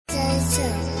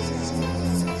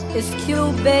It's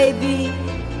Q, baby.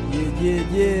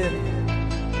 Yeah.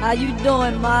 How you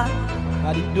doing, ma?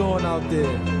 How you doing out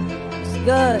there? It's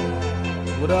good.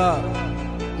 What up?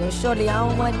 Yo, shorty, I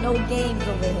don't want no games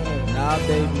over here. Nah,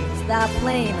 baby. Stop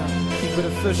playing them. Keep it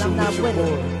official I'm not with your with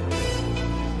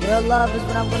boy. it. Real love is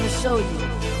what I'm gonna show you.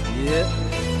 Yeah,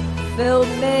 Feel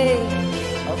me?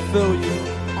 I feel you.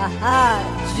 Aha,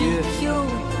 GQ.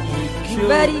 GQ. You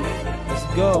ready? Let's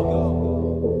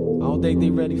go. I don't think they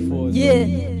ready for it.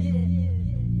 Yeah.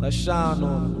 Let's shine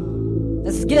on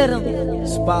Let's get 'em. them.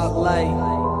 Spotlight.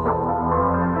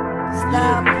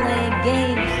 Stop playing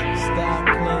games. Stop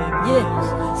playing Yeah. games.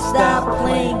 Stop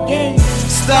playing games.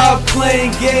 Stop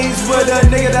playing games with a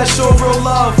nigga that show real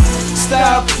love.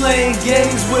 Stop playing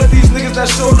games with these niggas that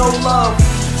show no love.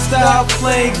 Stop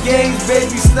playing games,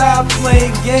 baby. Stop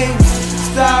playing games.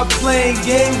 Stop playing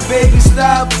games, baby.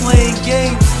 Stop playing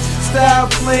games. Stop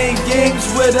playing games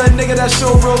with a nigga that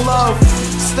show real love.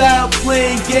 Stop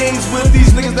playing games with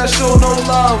these niggas that show no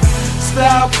love.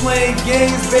 Stop playing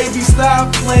games, baby.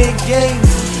 Stop playing games.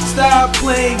 Stop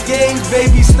playing games,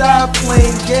 baby. Stop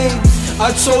playing games.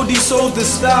 I told these souls to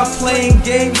stop playing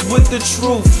games with the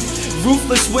truth.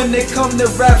 Ruthless when it come to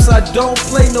raps, I don't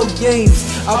play no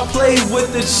games. I play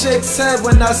with the chick's head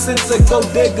when I sent a go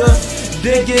digger.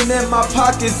 Digging in my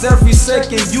pockets every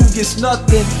second, you get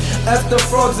nothing. After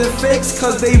frauds and fakes,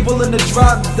 cause they willing to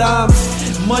drop dimes.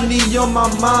 Money on my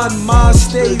mind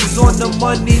stays on the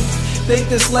money. Think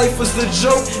this life was a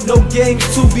joke, no games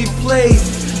to be played.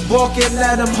 Walking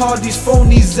at them hard, these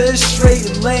phonies is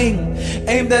straight lame.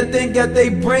 Aim that thing at they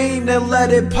brain and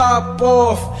let it pop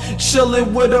off.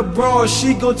 Chillin' with a bra,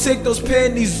 she gon' take those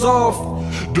panties off.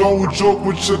 Don't joke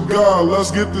with your guy,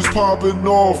 let's get this poppin'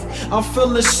 off. I'm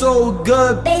feeling so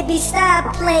good. Baby,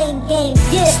 stop playing games.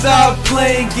 Yeah. Stop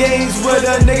playing games with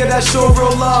a nigga that show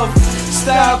real love.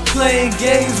 Stop playing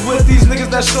games with these niggas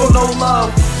that show no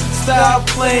love. Stop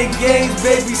playing games,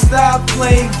 baby. Stop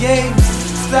playing games.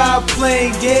 Stop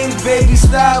playing games, baby.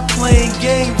 Stop playing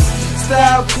games.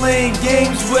 Stop playing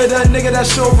games with a nigga that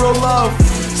show real love.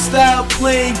 Stop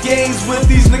playing games with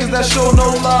these niggas that show no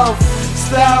love.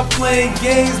 Stop playing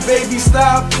games, baby.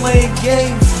 Stop playing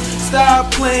games.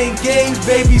 Stop playing games,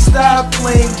 baby. Stop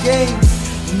playing games.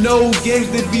 No games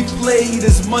to be played,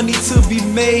 there's money to be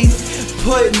made.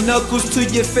 Put knuckles to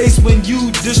your face when you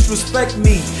disrespect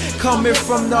me. Coming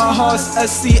from the hearts, I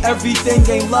see everything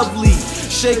ain't lovely.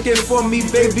 Shake it for me,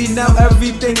 baby, now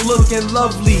everything looking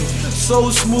lovely. So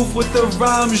smooth with the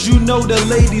rhymes, you know the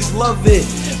ladies love it.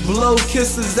 Blow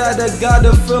kisses that I got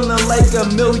a feeling like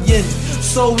a million.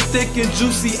 So thick and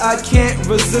juicy, I can't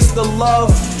resist the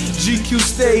love. GQ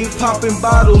stay popping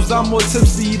bottles, I'm all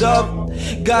tipsied up.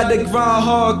 Gotta grind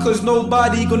hard, cause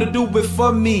nobody gonna do it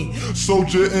for me.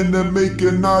 Soldier in the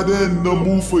making, not in the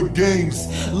mood for games.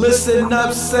 Listen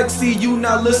up, sexy, you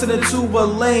not listening to a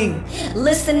lame.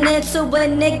 Listening to a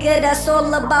nigga that's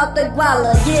all about the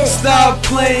guala, yeah. Stop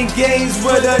playing games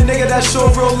with a nigga that show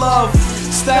real love.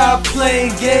 Stop playing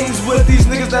games with these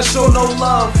niggas that show no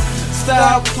love.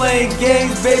 Stop playing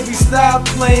games, baby, stop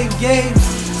playing games.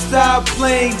 Stop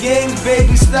playing games,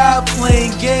 baby, stop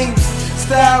playing games.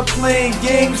 Stop playing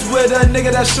games with a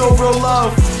nigga that show real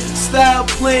love. Stop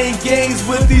playing games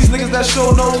with these niggas that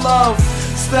show no love.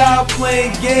 Stop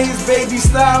playing games, baby,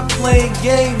 stop playing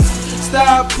games.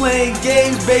 Stop playing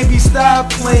games, baby, stop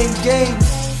playing games.